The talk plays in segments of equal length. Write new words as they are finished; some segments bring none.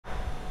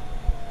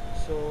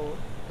So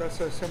that's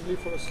the assembly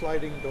for a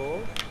sliding door.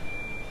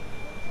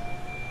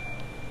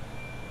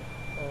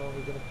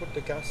 We're going to put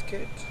the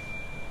gasket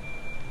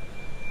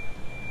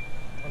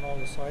on all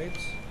the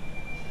sides.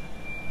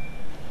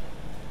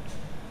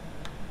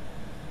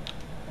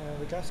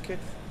 The gasket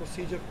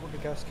procedure for the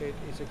gasket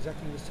is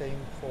exactly the same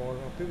for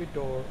a pivot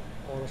door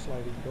or a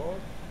sliding door.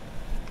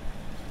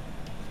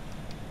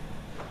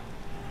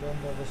 Then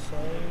the other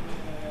side.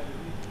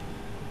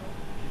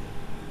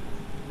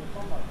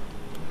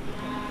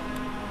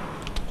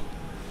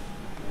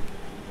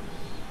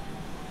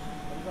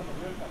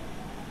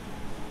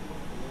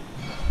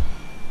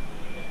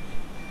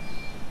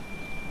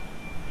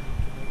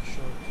 To make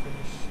sure it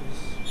finishes.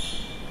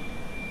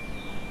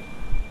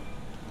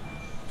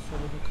 So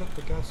when you cut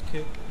the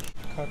gasket,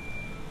 cut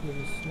a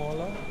little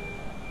smaller.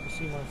 You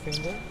see my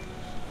finger.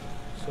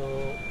 So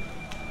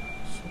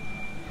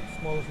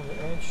smaller from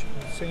the edge.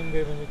 In the same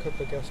way when you cut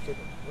the gasket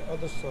the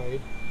other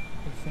side,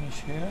 will finish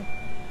here.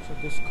 So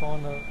this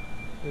corner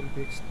will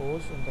be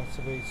exposed, and that's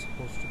the way it's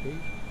supposed to be.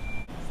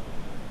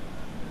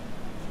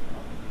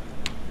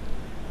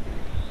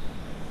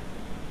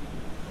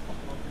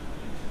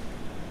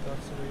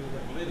 That's the way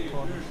that the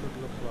corner should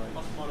look like.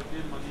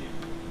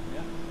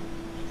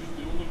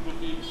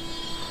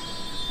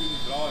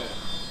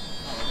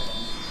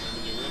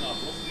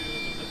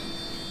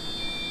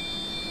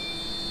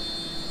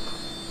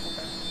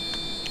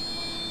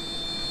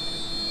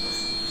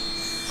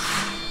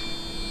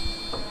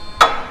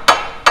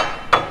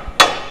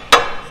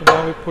 So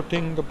now we're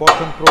putting the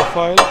bottom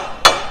profile.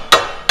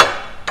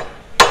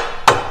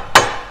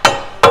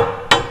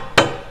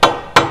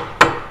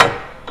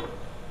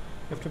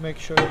 You have to make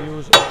sure you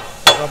use a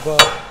rubber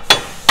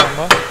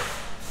hammer.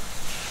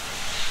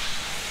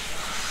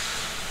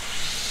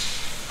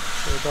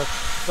 So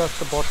that's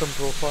the bottom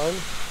profile.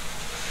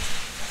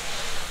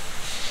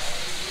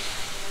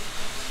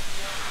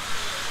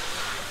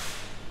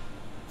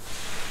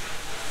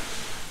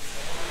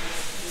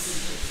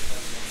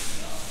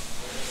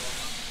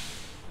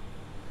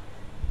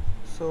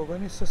 So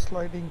when it's a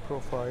sliding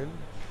profile,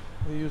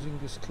 we're using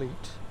this cleat.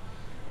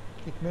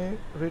 It may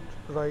read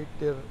right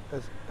there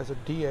as a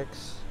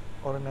DX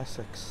or an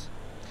SX.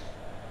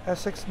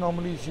 SX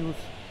normally is used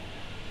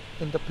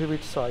in the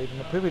pivot side, in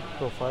the pivot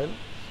profile,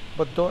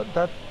 but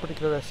that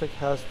particular SX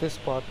has this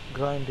part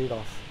grinded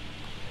off.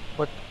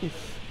 But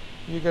if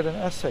you get an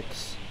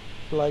SX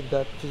like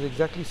that, which is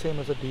exactly same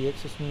as a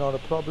DX, it's not a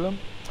problem,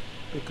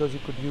 because you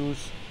could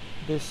use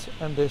this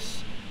and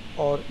this,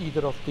 or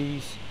either of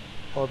these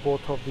or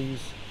both of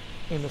these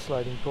in the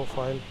sliding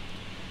profile.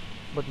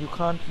 But you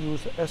can't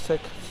use SX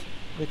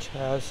which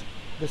has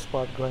this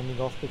part grinding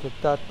off, because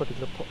that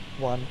particular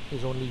one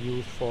is only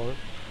used for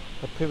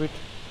a pivot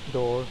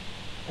door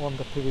on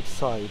the pivot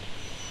side.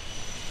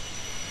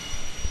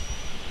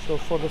 So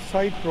for the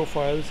side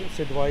profiles, it's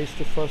advised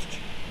to first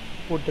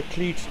put the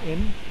cleats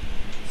in.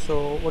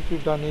 So what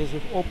we've done is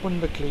we've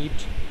opened the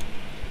cleat,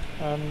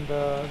 and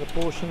the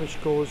portion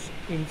which goes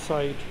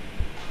inside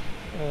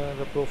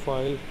the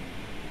profile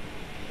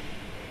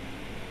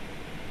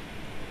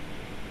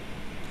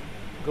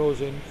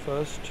goes in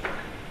first,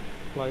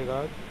 like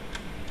that,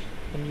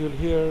 and you'll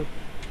hear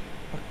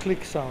a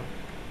click sound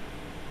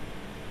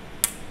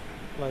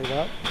like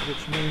that,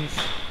 which means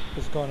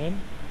it's gone in.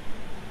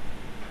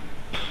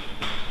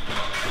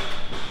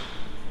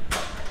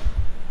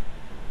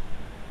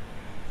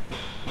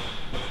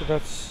 So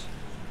that's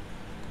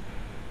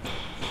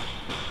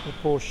the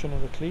portion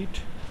of the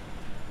cleat.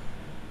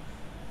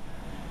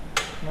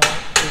 Now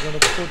we're going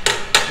to put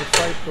the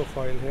side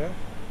profile here.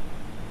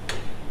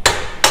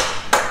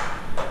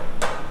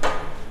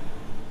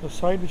 The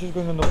side which is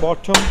going on the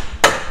bottom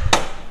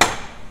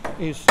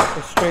is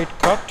a straight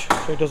cut,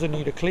 so it doesn't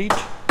need a cleat.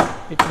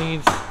 It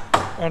needs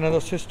another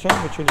system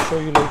which we'll show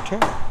you later.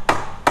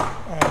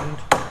 And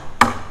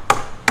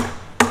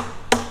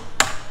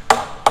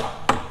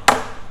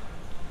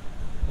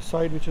the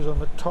side which is on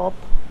the top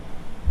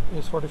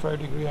is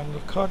 45-degree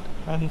angle cut,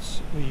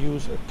 hence we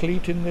use a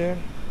cleat in there.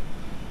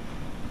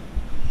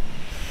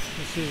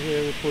 This is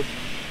where we put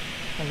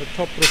on the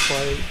top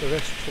profile the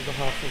rest of the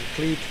half of the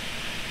cleat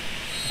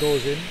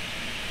goes in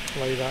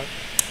like that.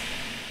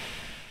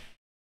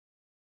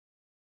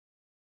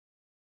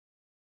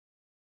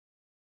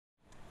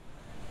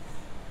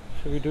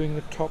 So we're doing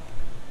the top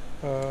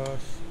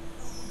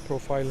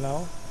profile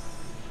now,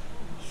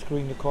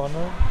 screwing the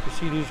corner. You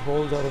see these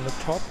holes are on the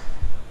top,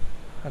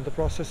 and the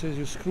process is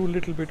you screw a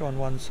little bit on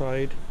one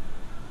side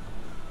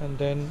and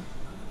then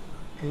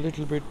a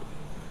little bit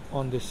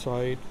on this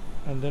side,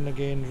 and then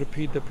again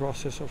repeat the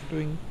process of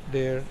doing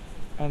there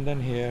and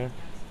then here,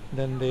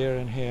 then there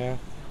and here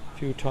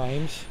few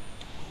times,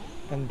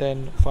 and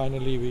then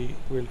finally we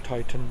will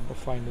tighten the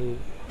final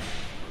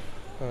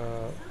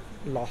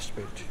last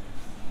bit.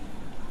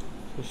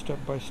 So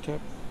step by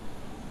step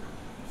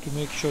to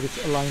make sure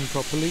it's aligned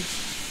properly,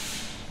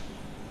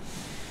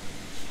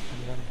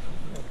 and then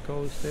that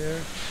goes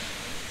there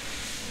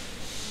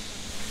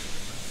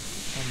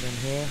and then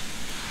here.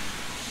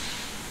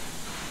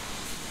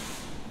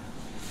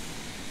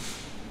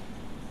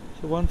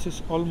 So once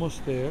it's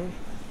almost there,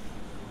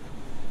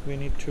 we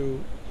need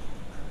to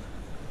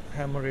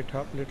hammer it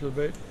up a little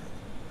bit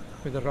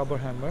with a rubber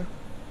hammer.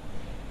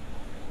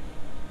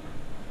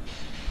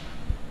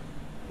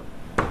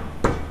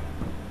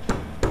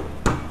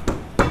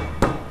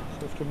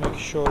 So to make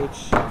sure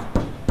it's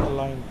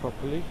aligned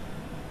properly.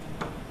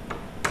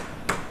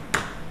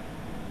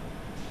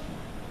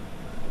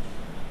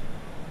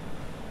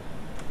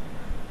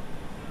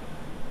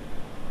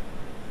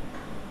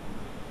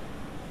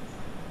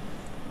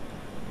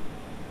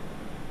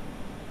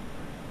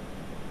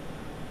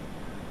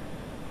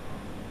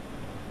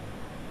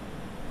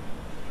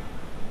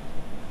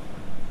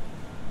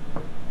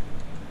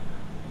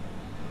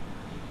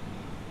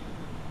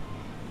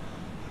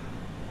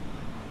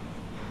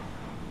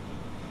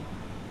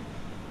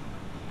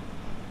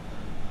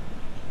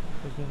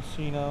 You can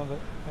see now the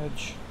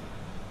edge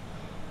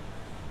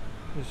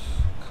is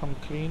come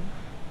clean,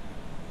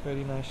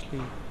 very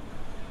nicely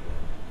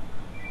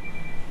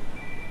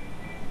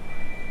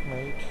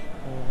made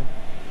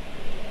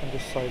on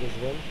this side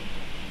as well.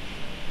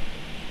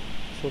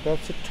 So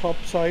that's the top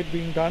side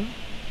being done.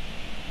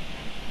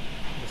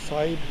 The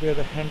side where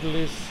the handle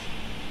is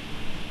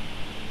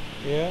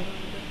here,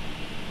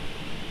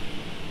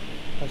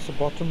 that's the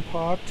bottom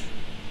part.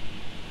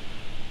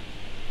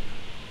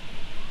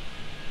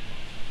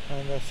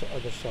 And that's the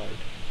other side.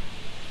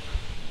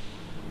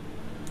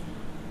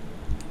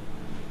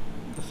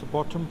 That's the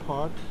bottom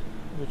part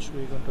which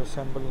we're going to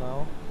assemble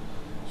now.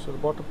 So the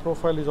bottom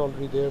profile is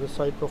already there, the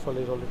side profile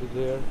is already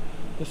there.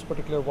 This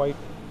particular white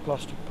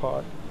plastic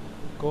part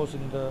goes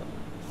in the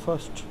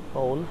first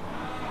hole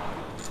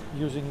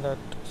using that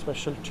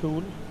special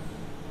tool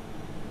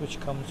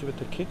which comes with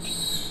the kit.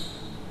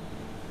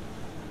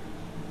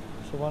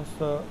 So once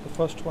the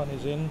first one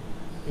is in,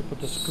 you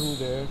put the screw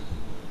there,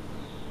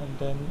 and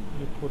then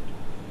you put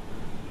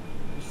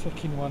the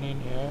second one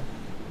in here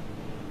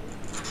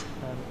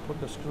and put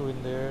the screw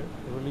in there,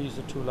 release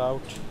the tool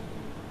out,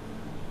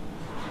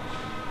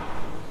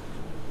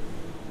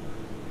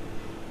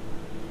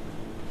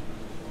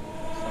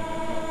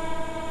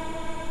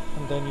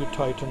 and then you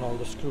tighten all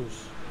the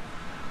screws.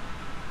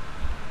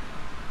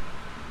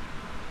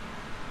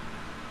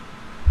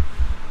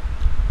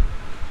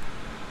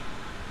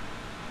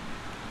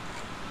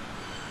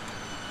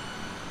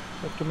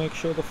 You have to make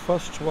sure the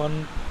first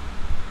one,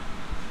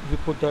 you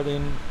put that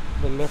in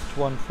the left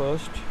one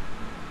first,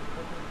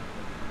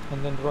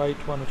 and then right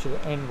one, which is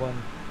the end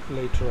one,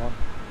 later on.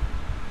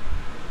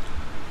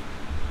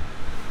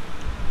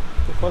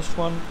 The first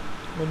one,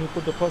 when you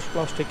put the first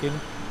plastic in,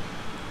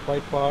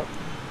 white part,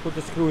 put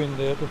the screw in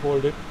there to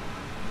hold it.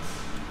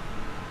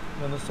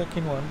 Then the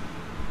second one,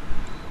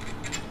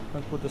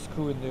 and put the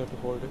screw in there to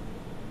hold it.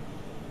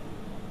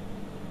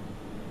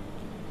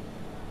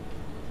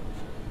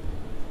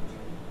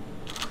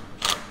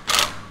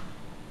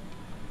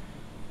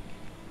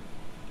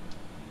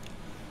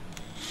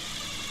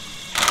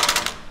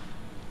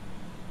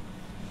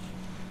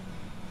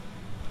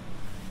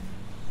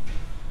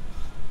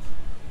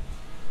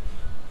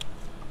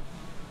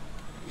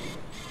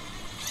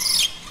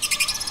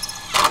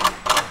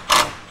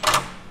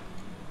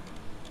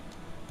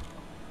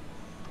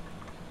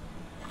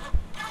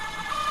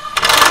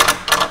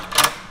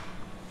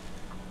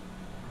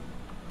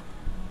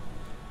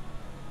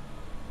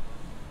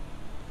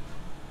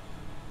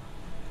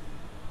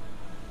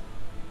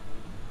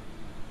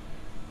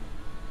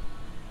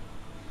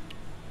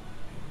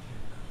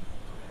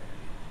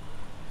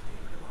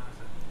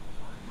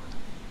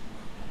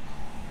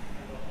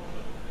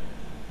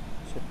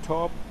 So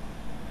top,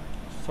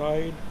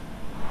 side,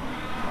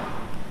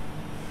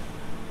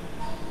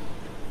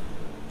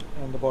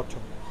 and the bottom.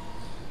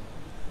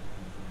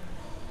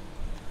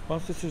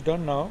 Once this is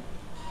done now,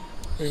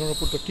 we're going to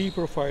put the T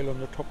profile on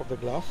the top of the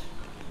glass,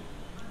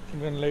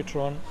 and then later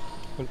on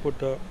we'll put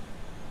the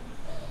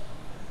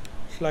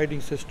sliding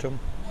system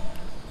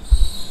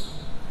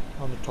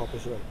on the top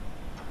as well.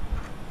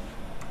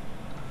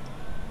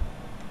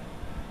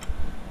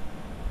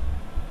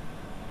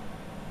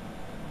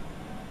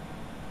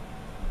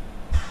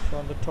 So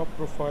on the top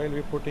profile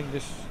we're putting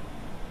this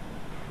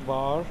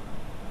bar.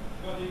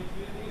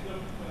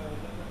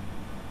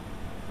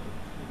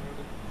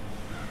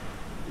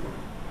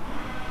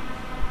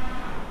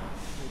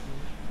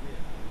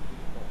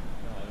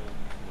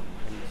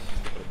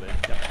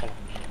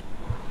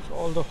 So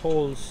all the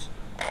holes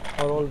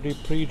are already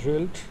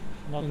pre-drilled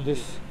in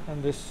this,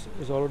 and this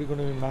is already going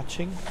to be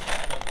matching.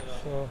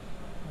 So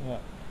yeah.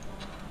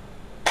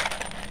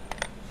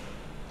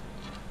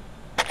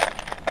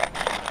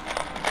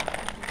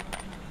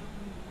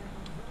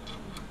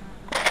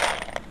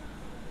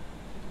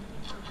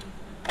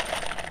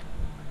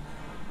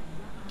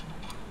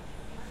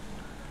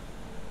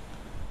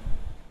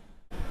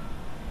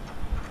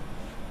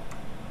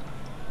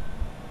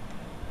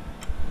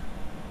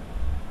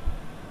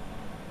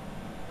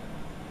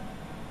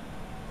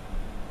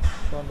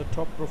 So on the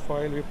top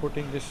profile we're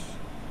putting this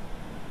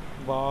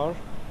bar.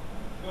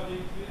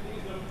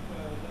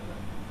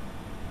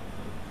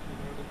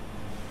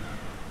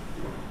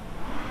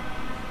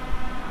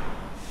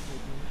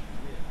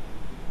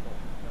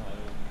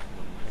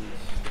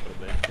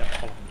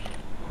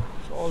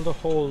 all the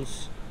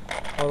holes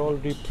are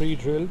already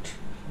pre-drilled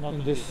Not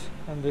in this,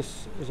 and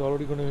this is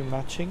already going to be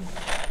matching.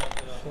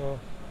 So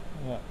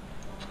yeah.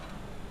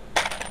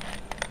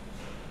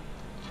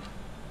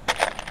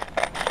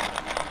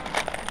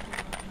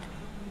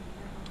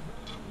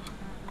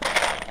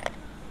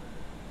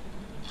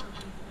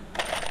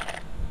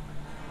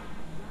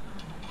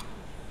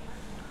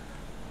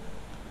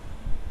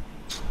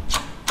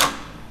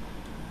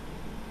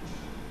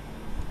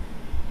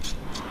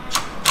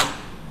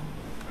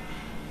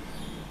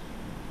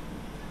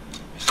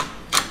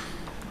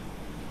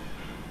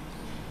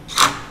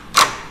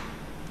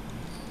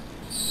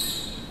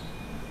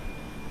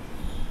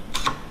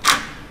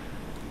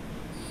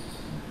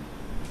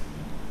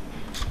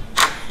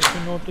 if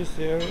you notice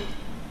here,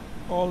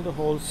 all the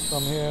holes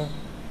from here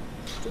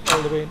to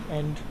all the way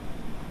end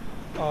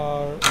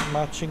are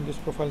matching this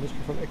profile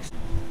X.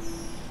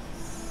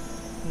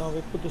 Now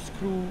we put the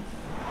screw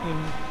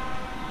in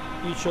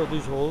each of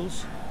these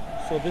holes.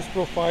 So this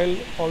profile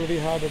already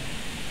had a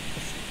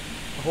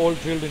hole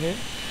drilled in it.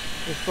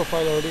 This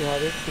profile already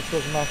had it, which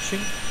was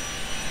matching.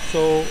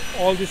 So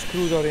all these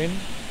screws are in.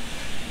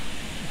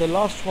 The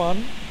last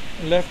one,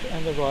 left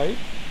and the right,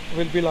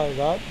 will be like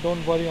that.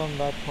 Don't worry on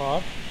that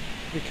part,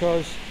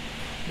 because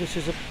this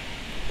is a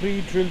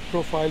pre-drilled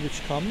profile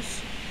which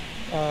comes,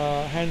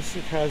 hence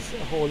it has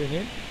a hole in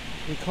it.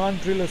 We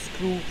can't drill a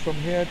screw from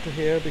here to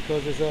here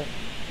because there's a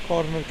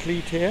corner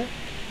cleat here.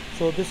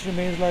 So this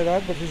remains like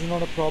that, but this is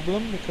not a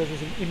problem because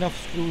there's enough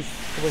screws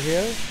over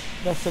here.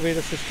 That's the way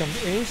the system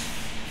is,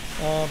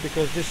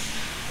 because this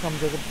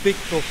comes as a big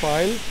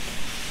profile,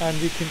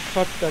 and we can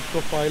cut that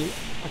profile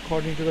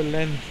according to the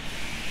length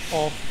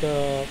of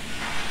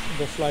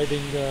the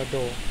sliding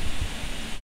door.